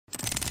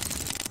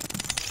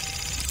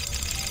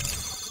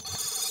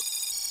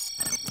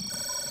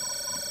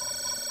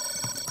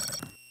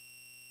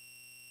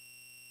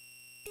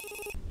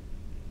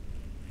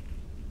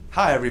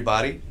Hi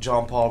everybody,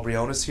 John Paul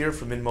Briones here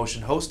from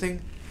InMotion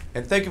Hosting,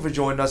 and thank you for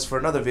joining us for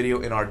another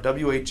video in our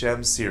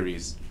WHM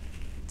series.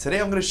 Today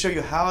I'm going to show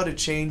you how to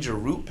change your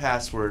root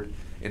password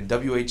in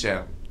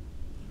WHM.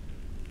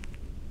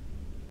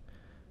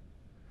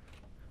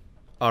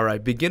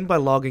 Alright, begin by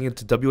logging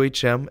into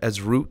WHM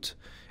as root.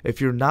 If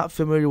you're not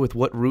familiar with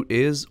what root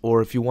is,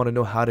 or if you want to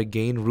know how to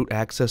gain root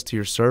access to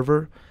your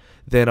server,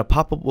 then a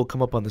pop-up will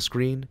come up on the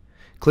screen.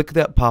 Click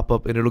that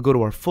pop-up and it'll go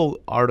to our full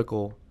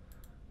article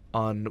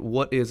on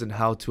what is and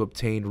how to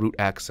obtain root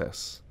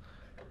access.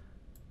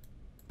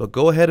 But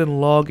go ahead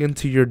and log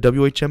into your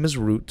WHM as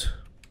root.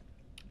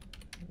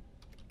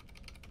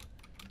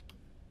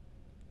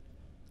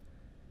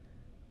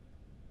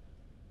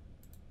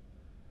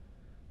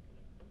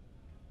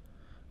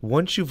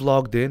 Once you've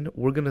logged in,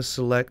 we're going to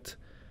select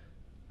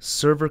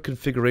server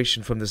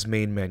configuration from this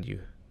main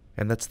menu,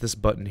 and that's this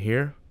button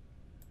here.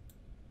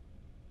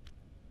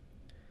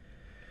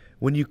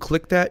 When you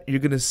click that, you're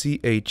going to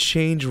see a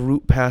change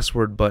root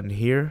password button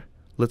here.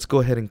 Let's go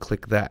ahead and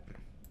click that.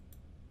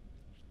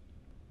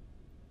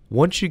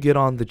 Once you get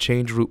on the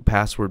change root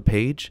password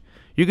page,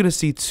 you're going to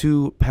see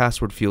two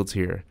password fields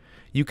here.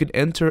 You can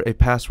enter a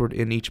password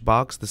in each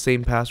box, the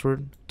same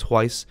password,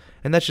 twice,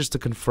 and that's just to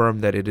confirm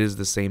that it is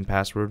the same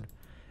password,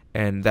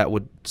 and that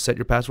would set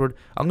your password.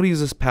 I'm going to use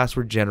this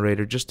password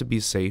generator just to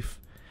be safe.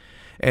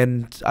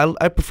 And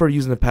I prefer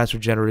using the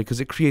password generator because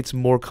it creates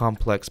more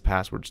complex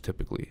passwords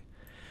typically.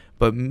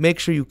 But make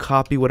sure you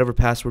copy whatever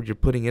password you're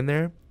putting in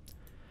there.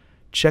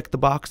 Check the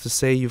box to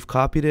say you've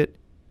copied it,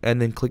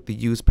 and then click the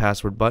use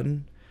password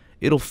button.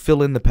 It'll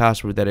fill in the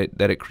password that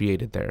it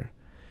created there.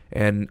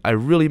 And I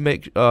really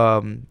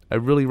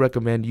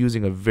recommend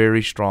using a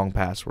very strong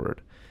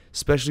password,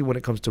 especially when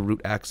it comes to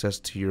root access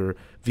to your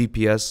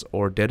VPS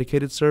or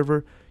dedicated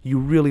server. You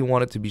really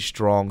want it to be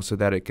strong so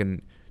that it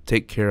can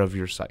take care of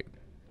your site,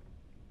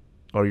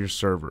 or your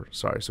server,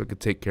 sorry, so it can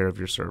take care of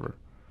your server.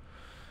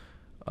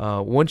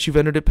 Once you've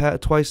entered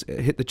it twice,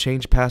 hit the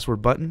change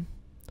password button.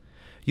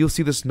 You'll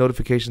see this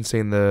notification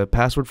saying the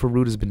password for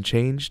root has been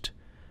changed,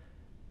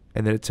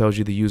 and then it tells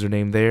you the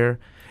username there.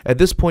 At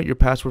this point, your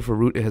password for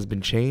root has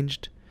been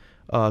changed.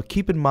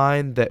 Keep in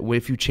mind that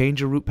if you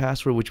change your root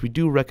password, which we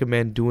do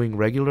recommend doing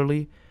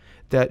regularly,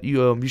 that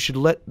you should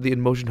let the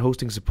InMotion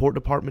Hosting support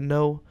department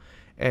know.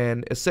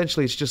 And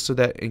essentially, it's just so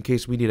that in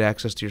case we need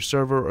access to your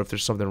server or if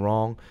there's something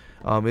wrong,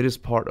 it is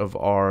part of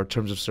our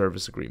terms of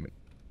service agreement.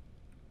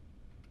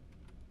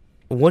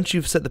 Once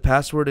you've set the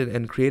password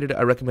and created it,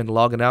 I recommend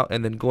logging out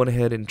and then going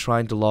ahead and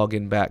trying to log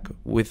in back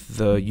with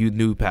the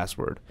new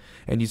password.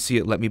 And you see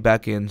it let me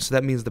back in, so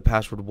that means the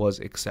password was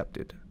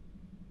accepted.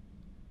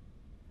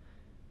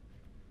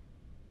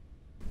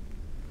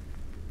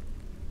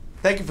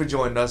 Thank you for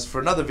joining us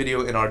for another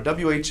video in our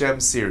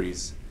WHM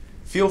series.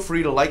 Feel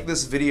free to like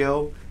this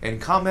video and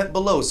comment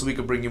below so we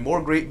can bring you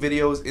more great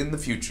videos in the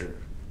future.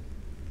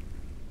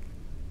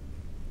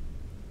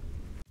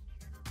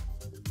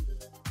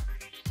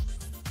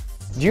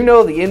 Do you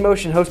know the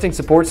InMotion Hosting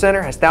Support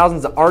Center has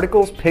thousands of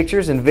articles,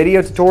 pictures, and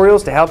video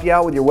tutorials to help you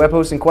out with your web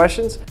hosting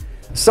questions?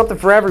 Something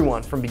for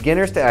everyone, from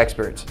beginners to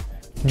experts.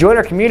 Join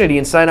our community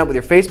and sign up with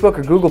your Facebook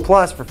or Google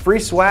Plus for free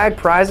swag,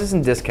 prizes,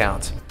 and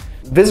discounts.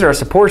 Visit our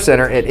support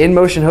center at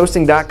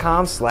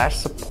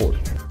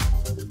InMotionHosting.com/support.